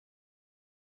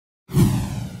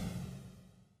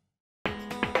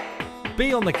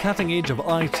Be on the cutting edge of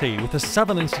IT with the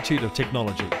Southern Institute of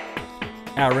Technology.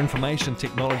 Our Information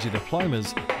Technology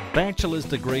Diplomas, Bachelor's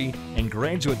degree and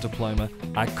Graduate Diploma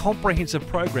are comprehensive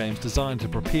programs designed to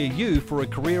prepare you for a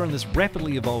career in this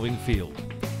rapidly evolving field.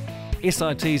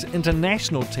 SIT's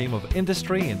international team of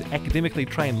industry and academically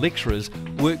trained lecturers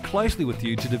work closely with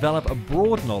you to develop a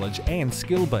broad knowledge and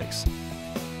skill base.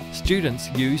 Students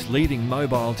use leading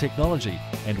mobile technology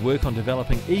and work on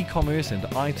developing e-commerce and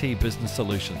IT business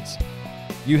solutions.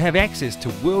 You have access to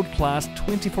world-class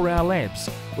 24-hour labs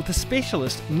with a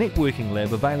specialist networking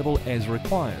lab available as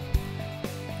required.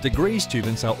 Degree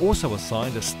students are also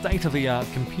assigned a state-of-the-art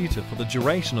computer for the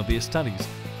duration of their studies,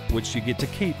 which you get to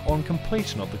keep on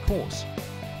completion of the course.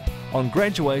 On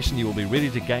graduation, you will be ready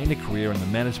to gain a career in the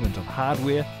management of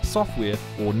hardware, software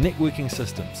or networking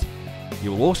systems.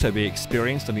 You will also be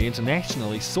experienced in the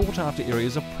internationally sought-after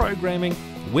areas of programming,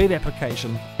 web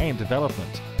application and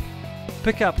development.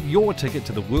 Pick up your ticket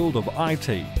to the world of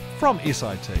IT from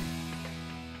SIT.